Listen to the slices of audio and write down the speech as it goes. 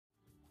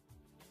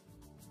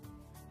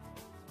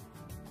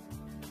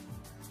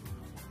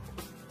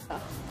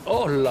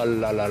Oh là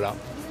là là là.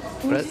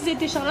 Ou si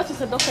c'était Charlotte, ce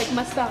serait danse avec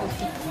ma star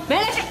aussi. Mais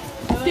là,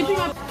 c'est plus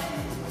ma...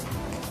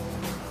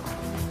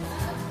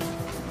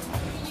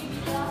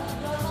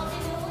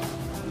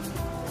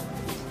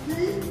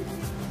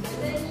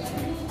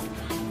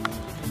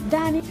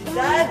 Dani.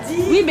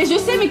 Daddy. Oui, mais je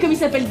sais, mais comme il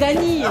s'appelle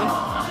Dani.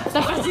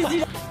 T'as pas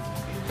saisi.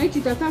 Et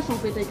tu t'attaches en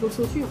fait avec l'autre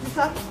chaussure. C'est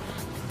ça.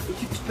 Et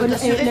tu peux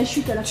la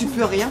chute à la tu fin.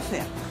 peux rien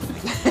faire.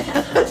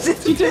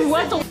 Tu te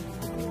vois ton...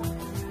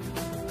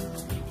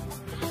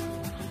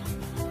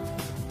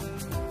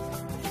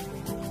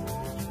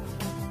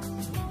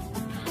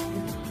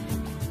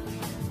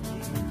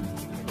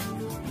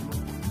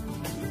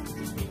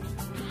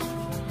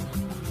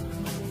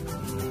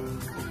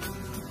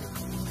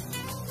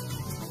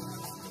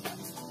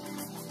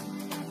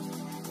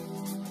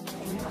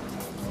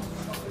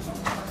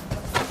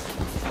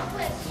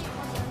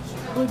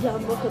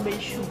 Regarde-moi comme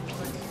elle choupe.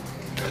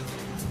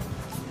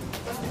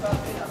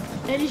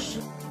 Elle est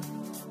choupe.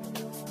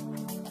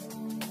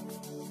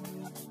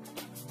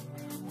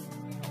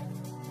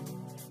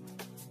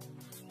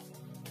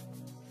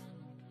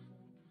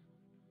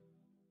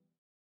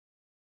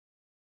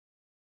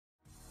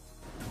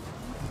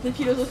 C'est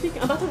philosophique.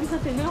 À partir d'une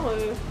certaine heure...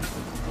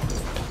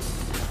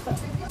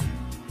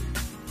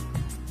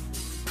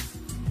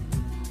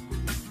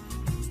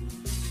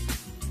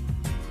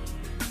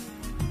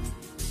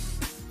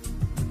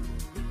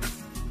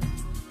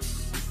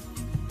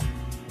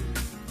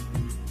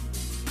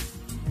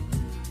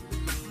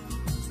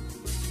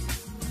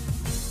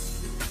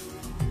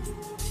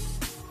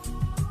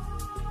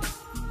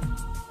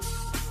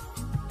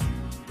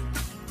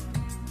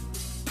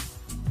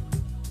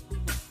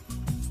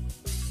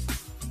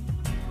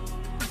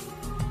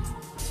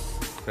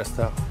 La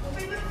star.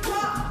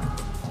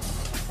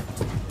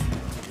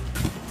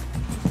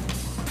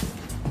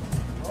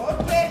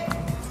 Ok.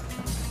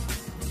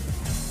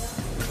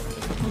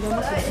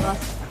 Regarde-moi cette grâce.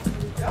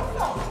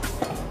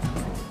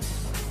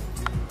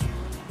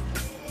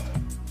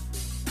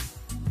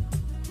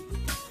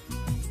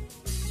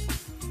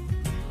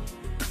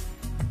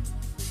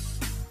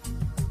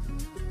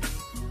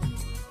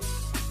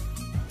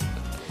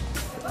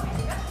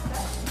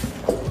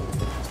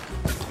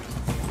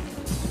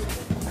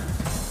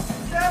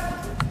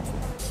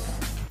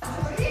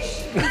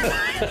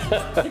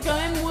 C'est quand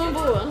même moins beau,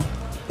 hein.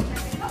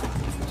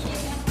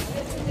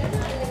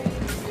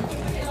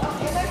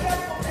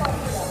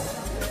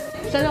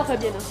 J'adore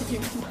Fabienne, hein, si tu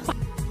veux.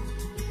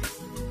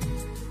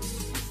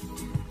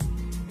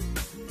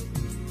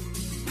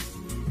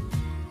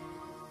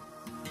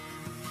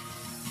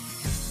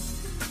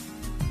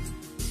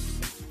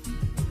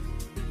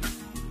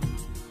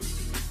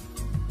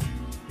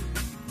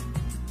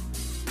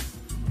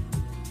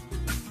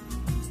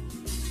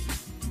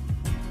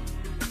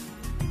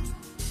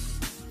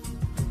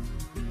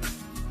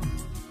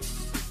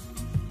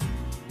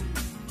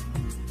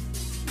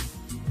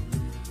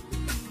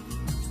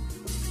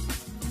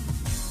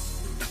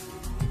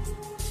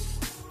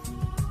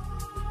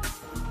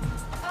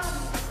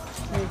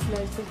 Avec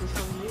la espèce de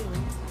sanglier,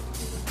 ouais.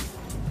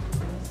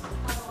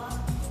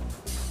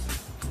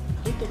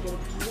 Et qu'elle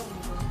galope toujours,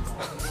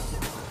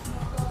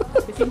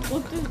 mais c'est une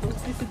trotteuse, donc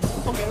c'est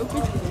pour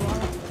galoper.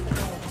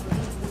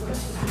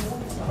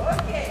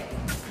 Ok.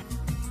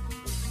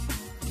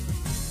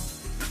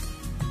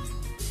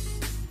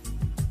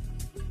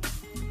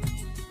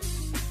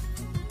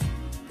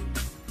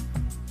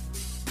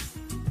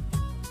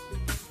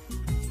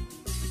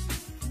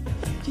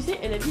 Tu sais,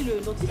 elle a vu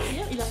le dentiste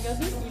hier, il a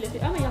regardé, il a fait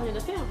 « Ah mais il n'y a rien à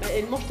faire ».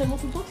 Elle mange tellement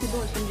tout le temps que c'est bon,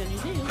 elle semble bien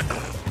usée. Hein.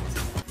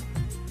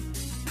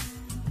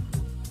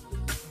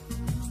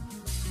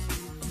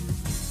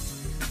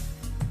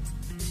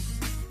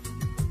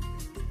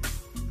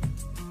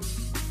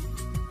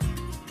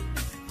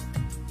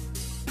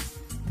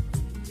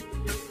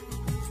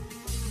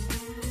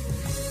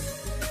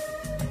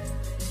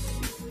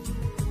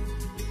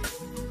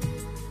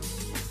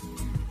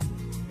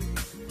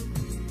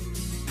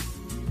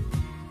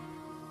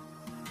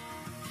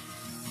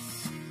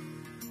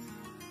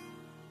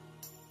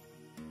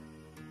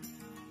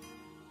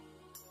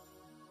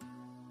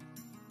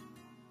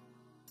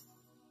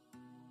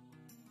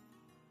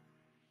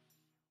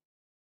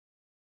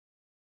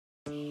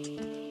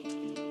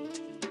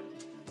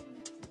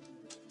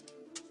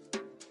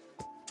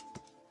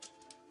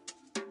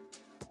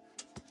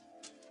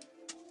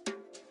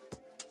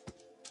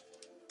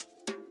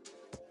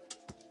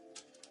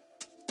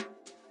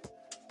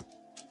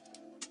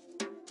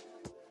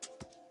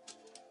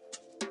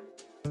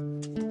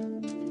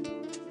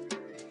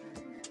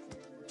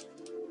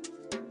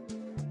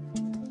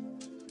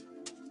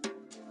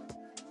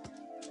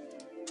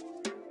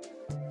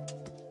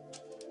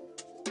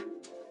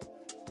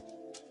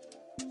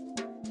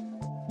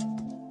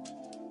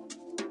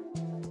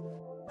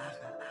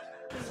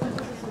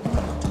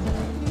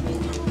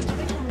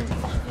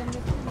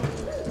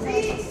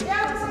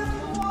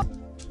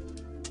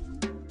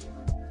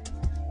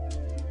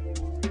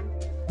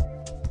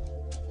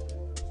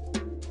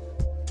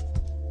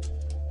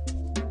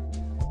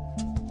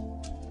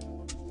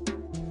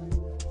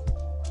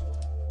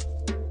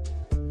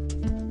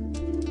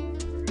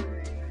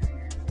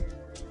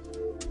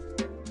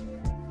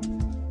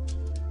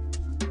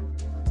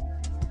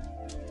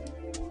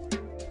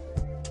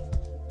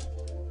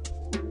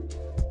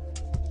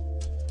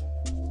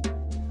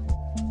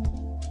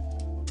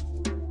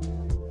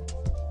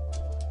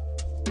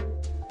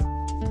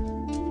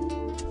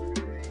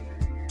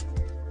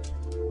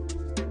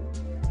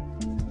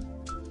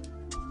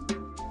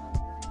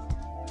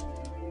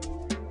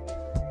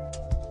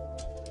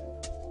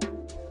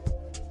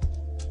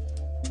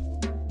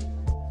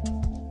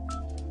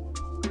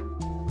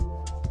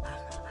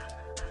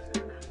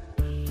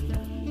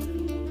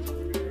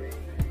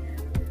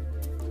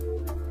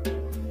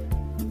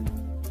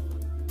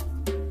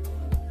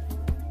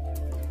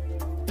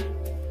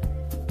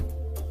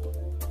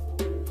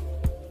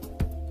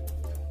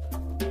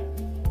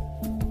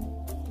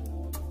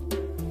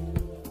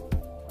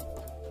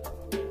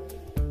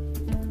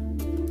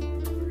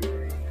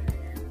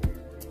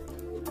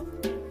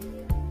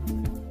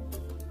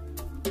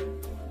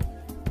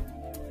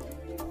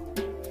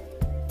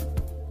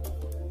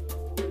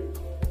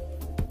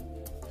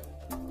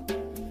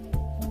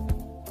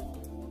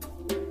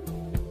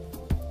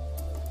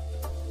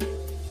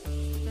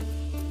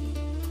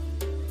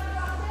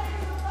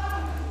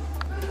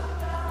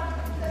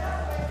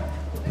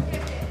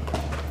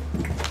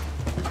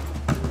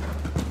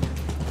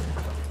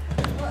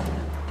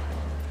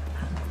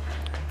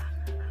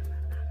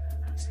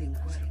 sin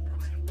cuerpo.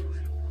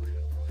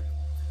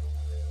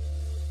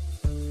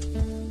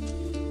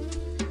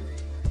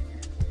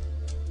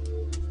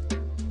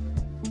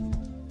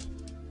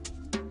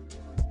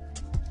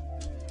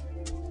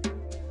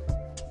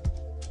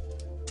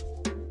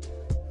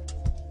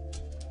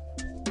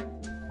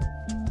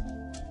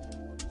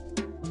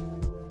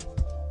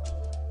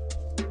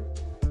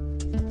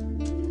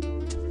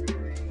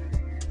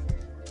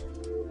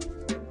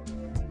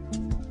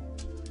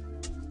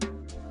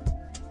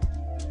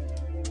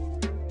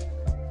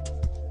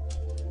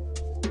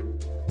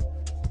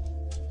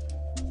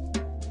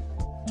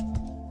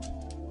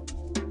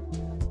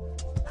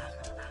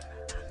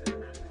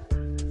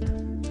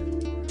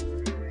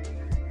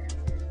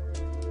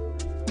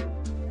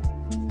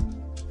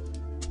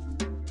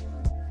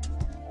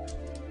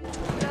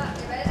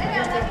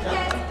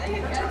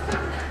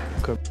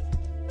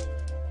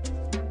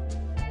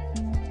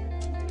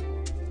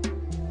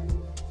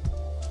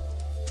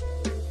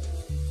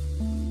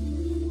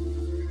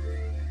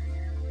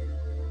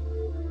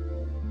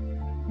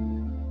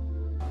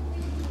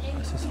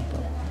 C'est sympa.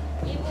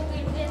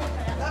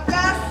 La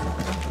place.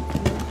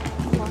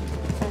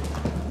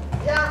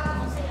 Bien.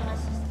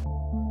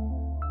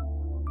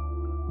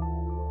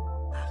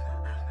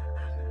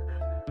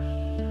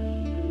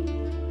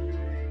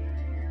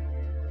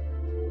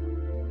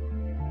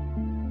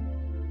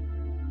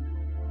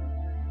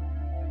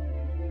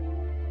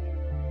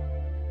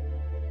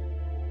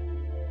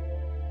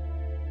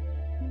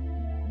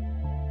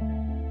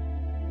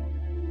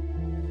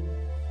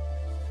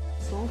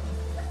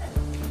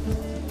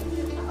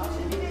 Alors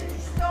j'ai mis les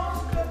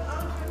distances comme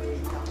un peu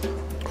militant.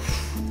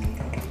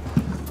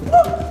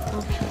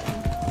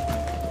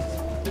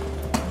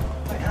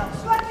 Ouais, alors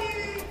soit tu...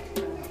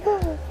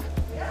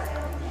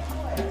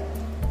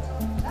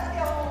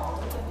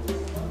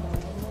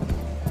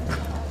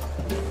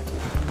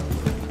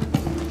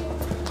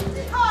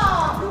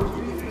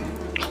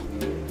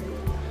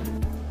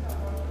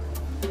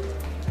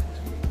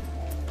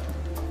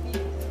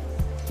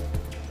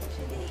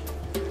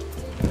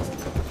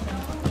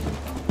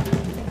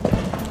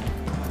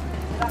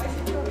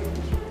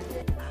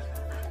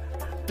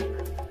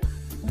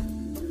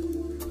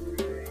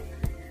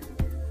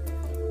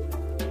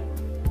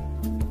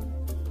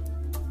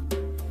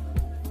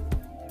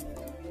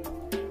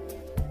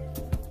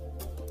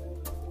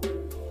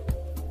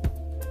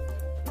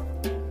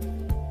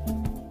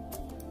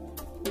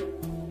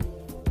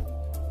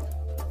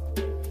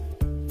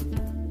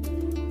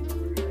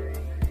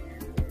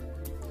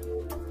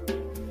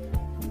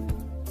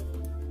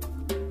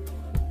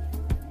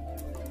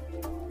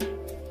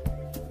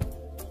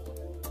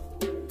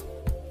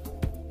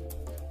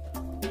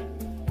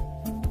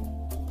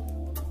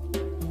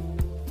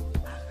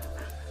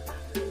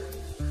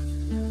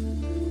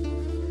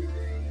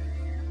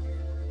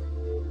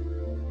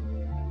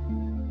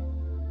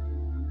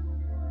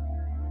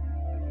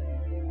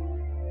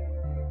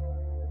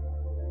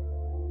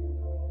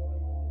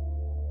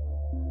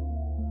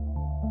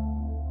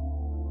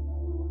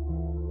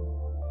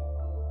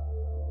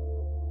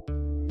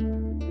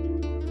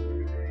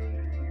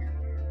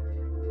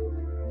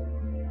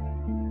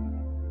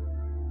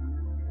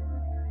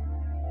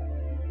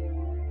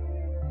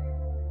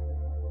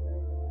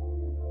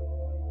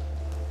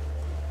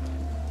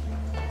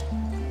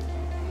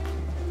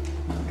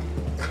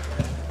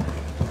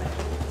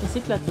 Il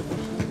s'éclate.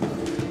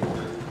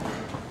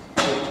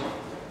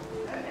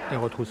 Et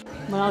retrousse.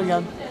 Voilà,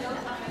 regarde.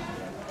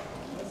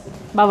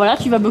 Bah voilà,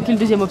 tu vas bloquer le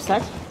deuxième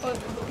obstacle.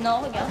 Non,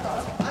 regarde.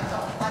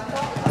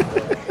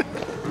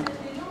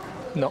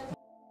 Non.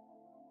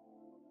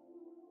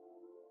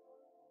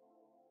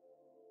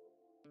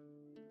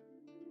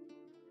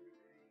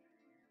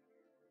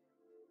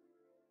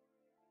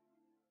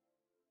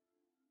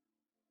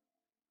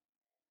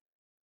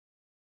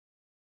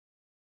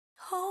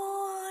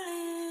 Hole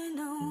in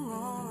the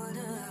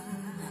water,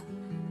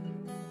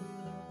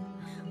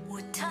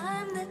 with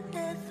time that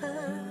never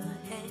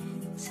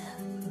ends,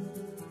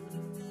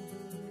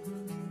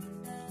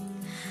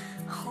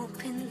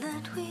 hoping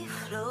that we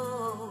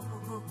float.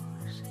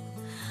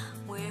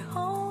 We're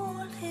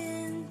all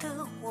in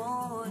the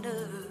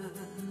water.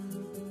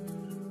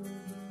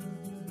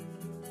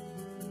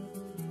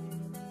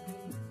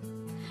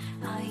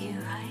 Are you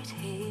right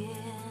here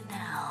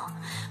now?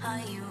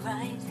 Are you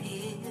right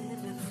here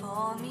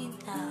before me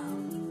now?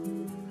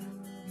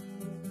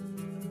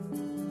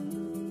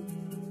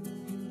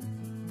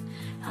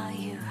 Are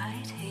you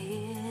right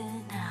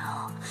here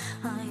now?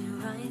 Are you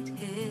right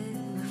here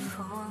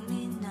before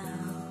me now?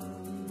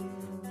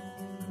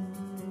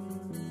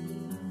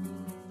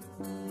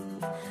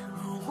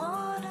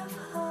 One of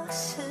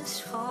us has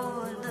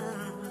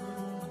fallen,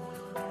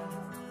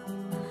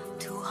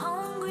 too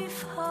hungry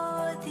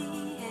for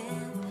the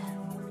end,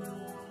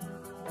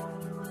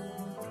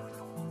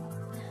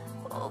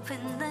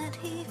 hoping that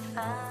he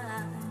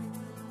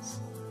finds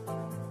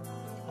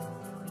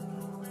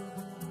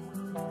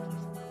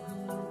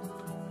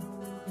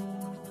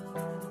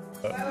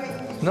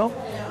Non?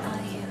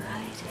 Are you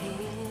right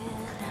here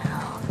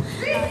now?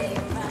 Are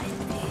you right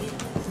here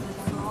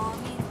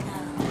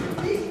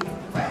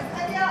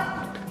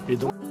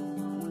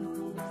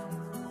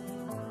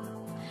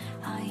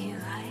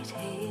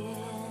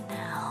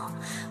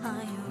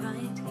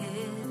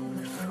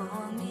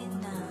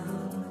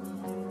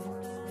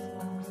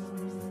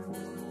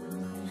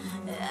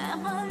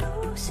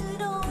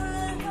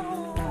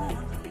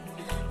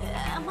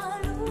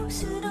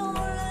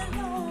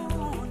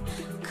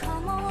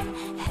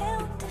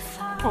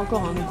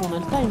Encore, hein, donc on a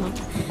le time. Hein.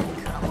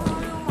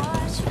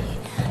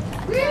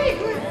 Oui,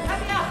 oui, très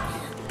bien.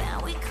 Now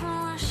we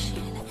come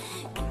rushing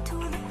into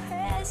the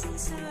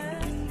presence of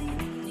earthly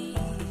need.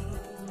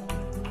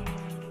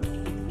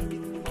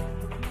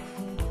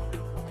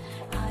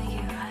 Are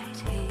you right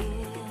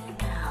here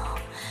now?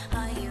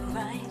 Are you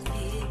right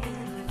here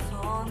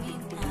before me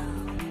now?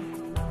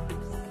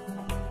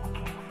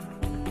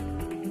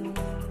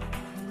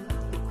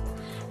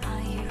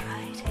 Are you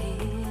right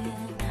here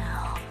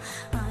now?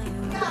 Are you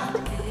right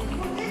here?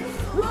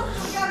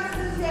 Regarde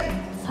le deuxième.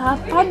 Ça a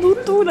pas du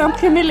tout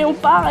d'imprimé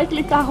léopard avec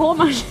les carreaux,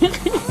 ma chérie.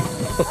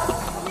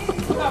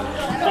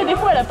 Après, des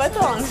fois, elle a pas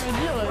tort, hein, je veux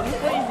dire, des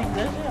fois, ils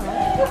exagèrent. Hein.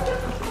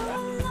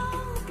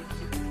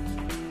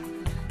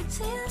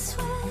 See the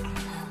sweat,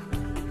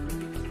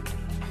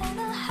 and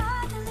I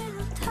had a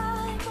little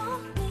time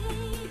on me.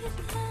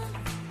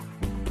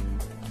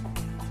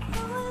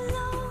 All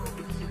alone.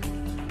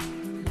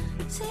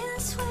 See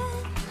the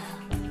sweat,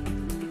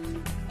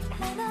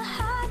 and I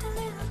had a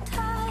little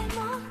time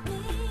on me.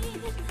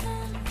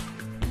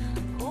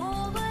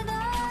 Oh, but I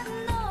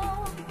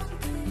know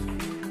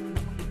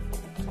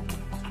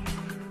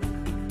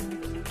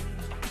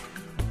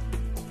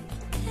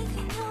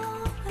taking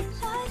over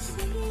I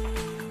see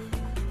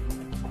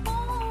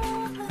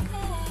all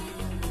again.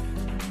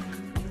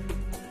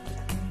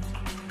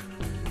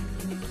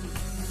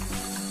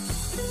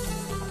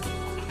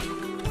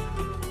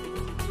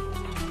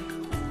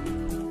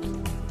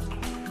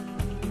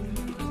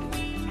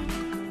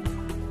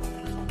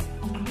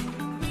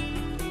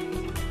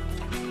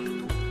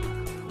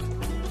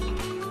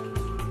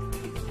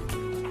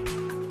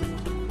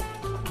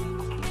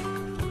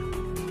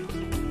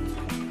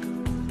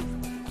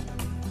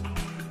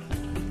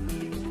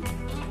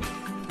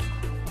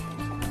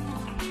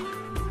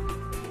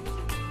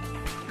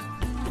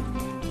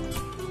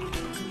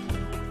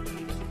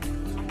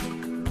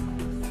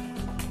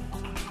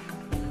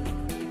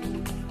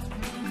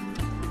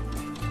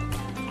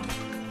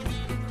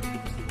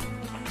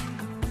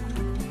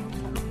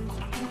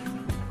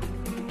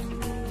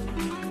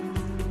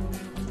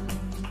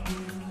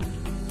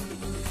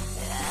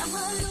 Am I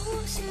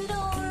lucid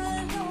all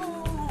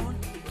alone?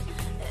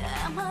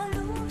 Am I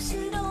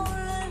lucid all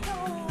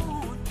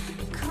alone?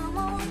 Come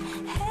on,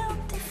 help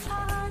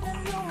define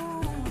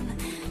alone.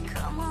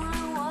 Come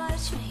on,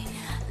 watch me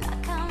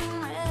like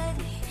I'm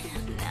ready.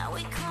 Now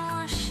we come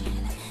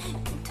rushing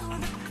into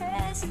the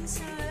presence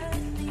of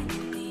earthly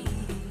need.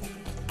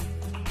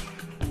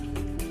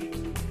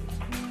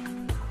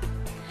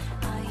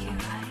 Are you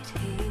right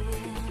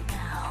here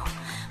now?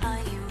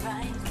 Are you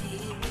right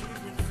here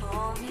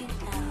before me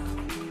now?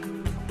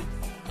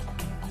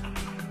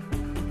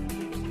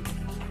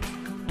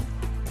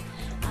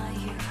 Are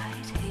you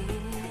right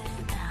here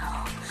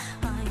now?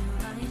 Are you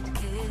right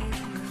here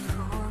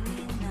before me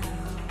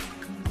now?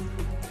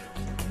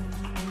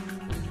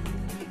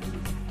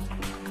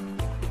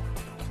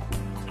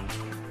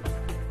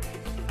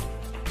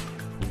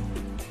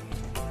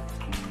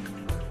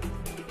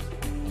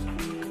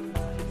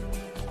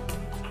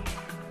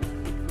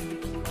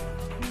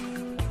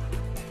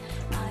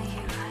 Are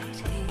you right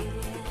here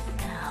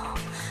now?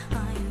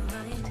 Are you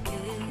right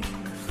here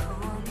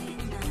before me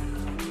now?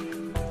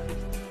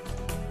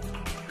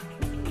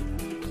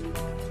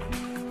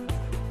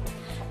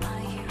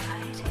 Are you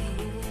right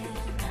here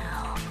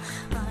now?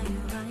 Are you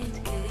right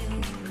here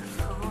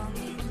before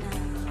me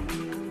now?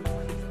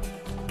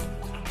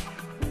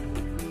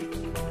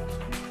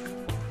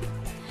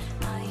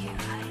 Are you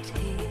right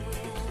here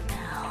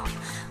now?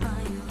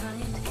 Are you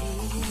right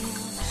here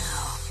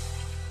now?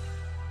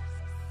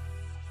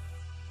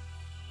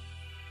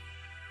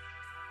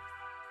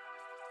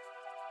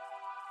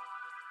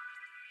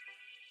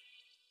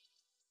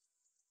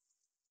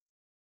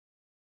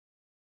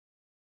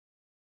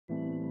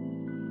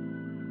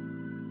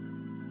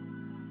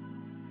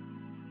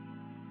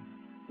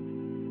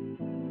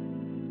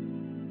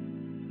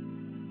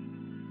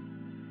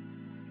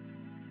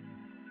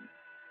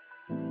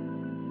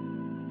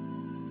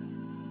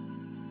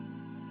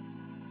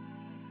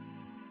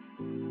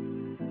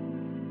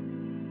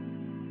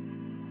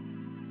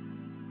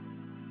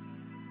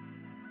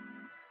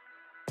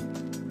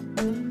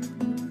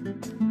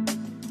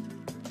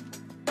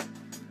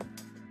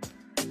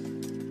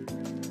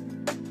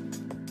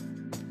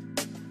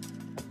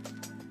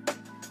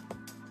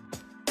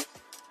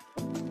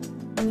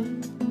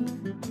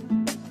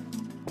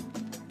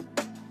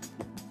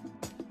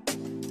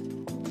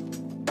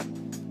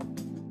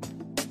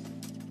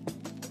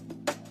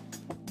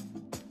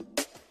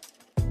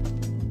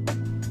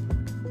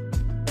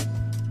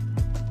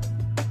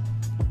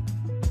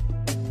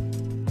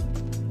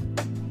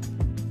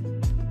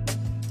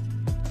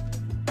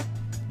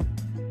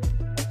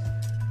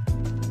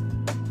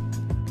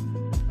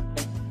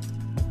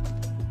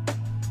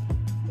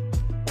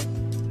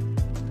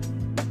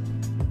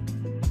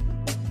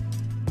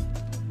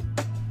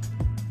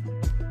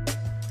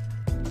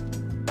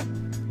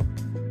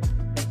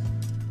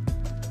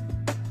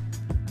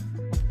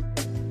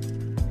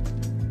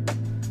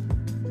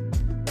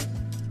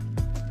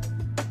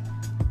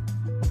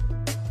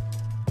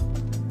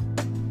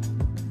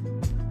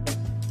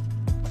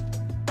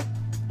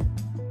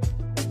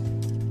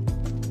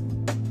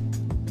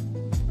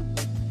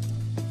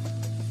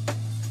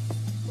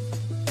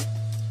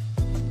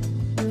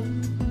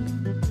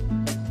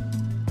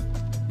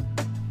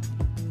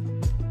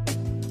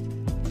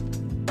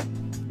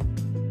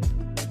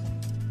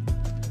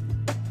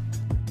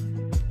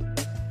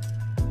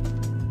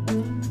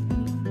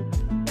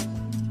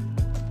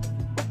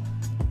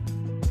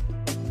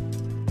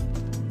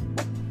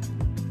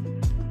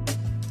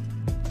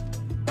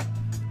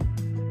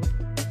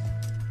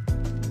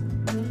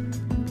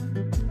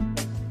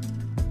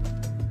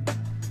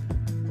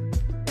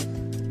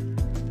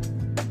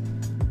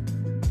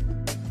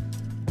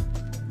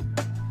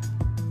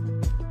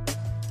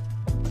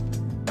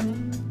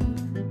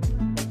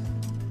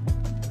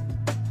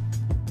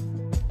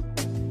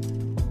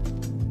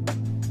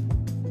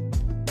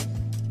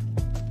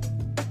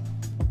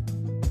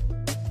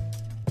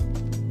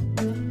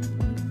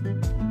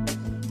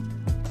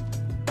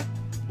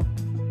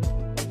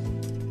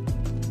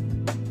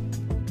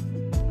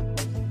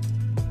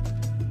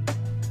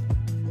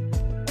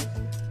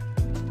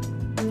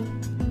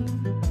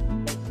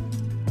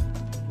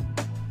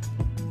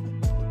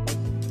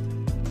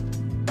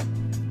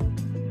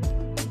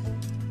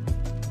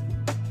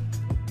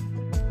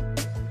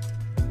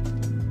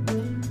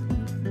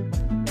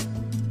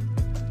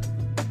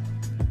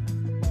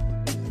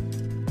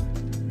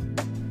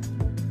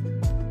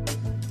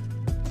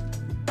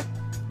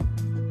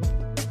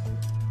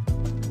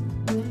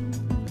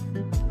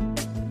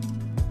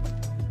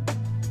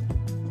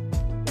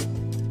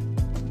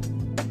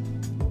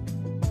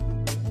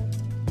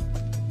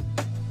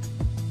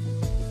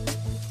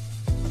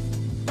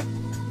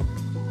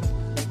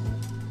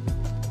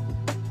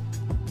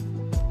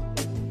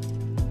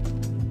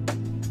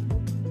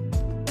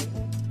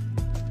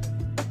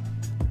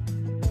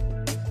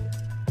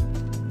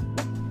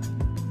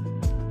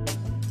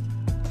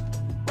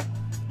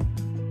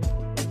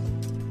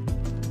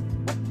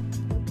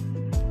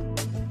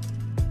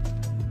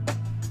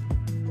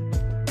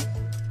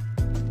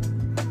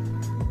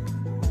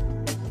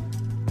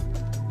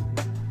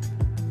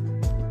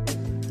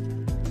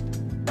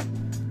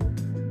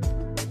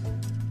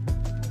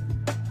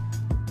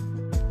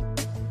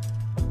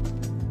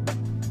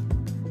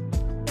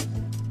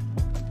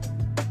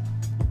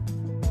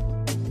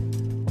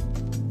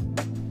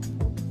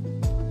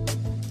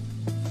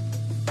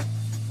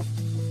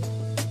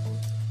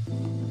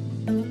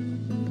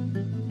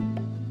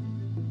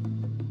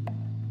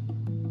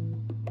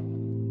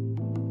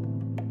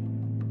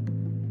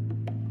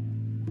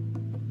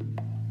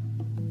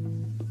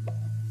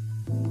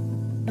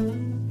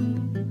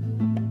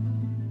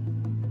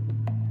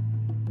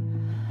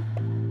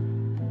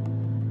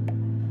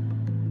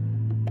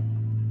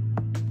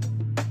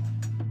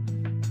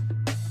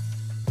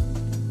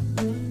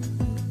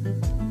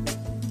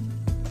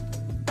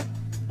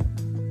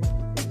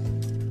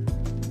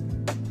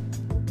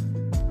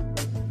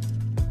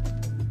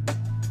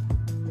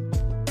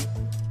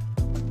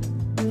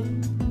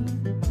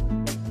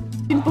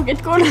 Une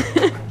pocket call.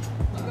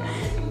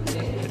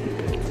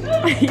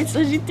 Il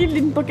s'agit-il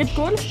d'une pocket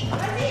call?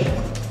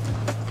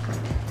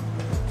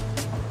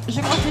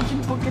 Je crois que c'est une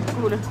pocket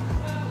call.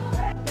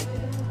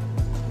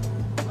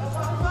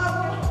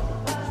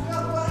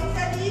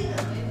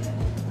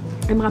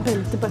 Elle me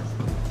rappelle, c'est pas.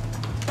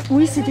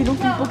 Oui, c'était donc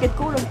une pocket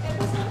call.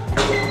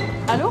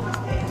 Allô?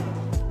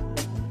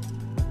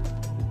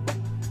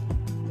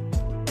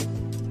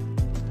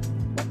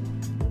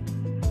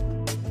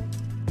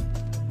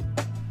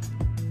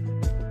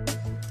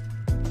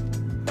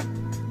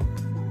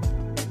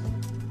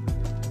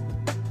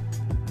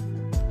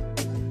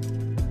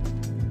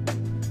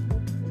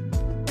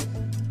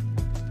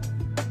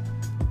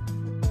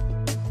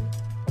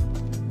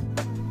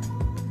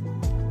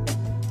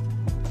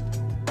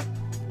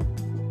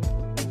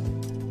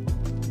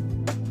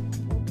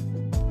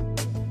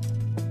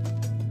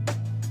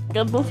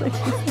 Regarde dans sa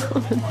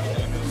question.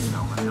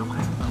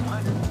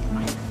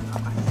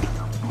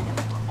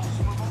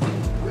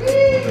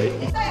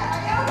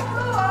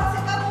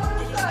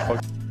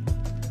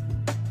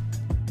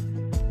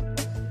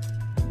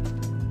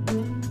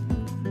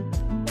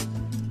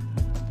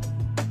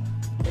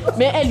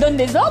 Mais elle donne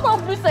des ordres en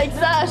plus avec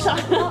ça.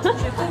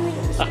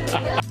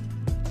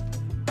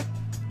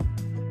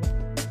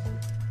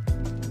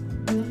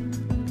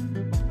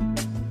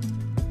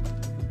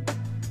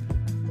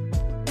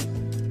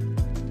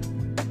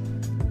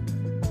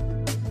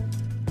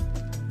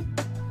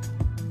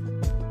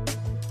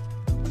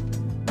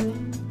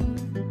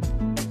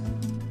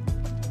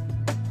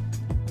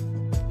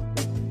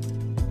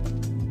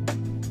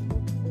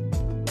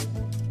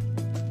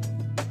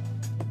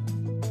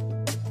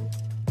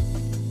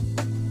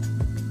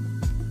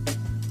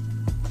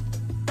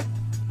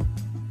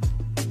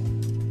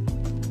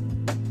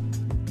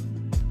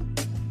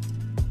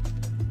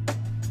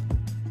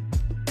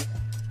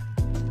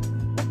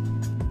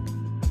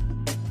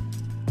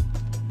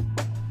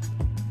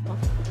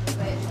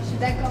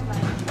 D'accord.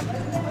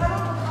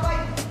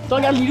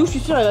 Regarde Lilou, je suis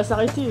sûre elle va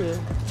s'arrêter.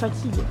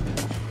 Fatigue.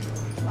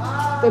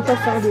 Je peux pas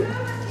faire de. De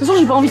toute façon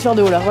j'ai pas envie de faire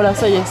de haut là. Voilà,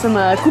 ça y est, ça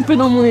m'a coupé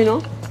dans mon élan.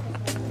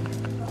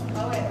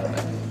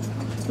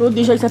 L'autre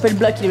déjà il s'appelle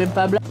Black, il est même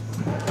pas Black.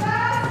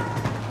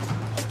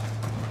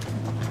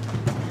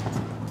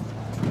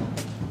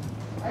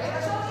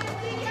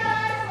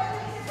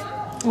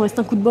 Ouais, c'est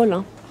un coup de bol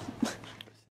hein.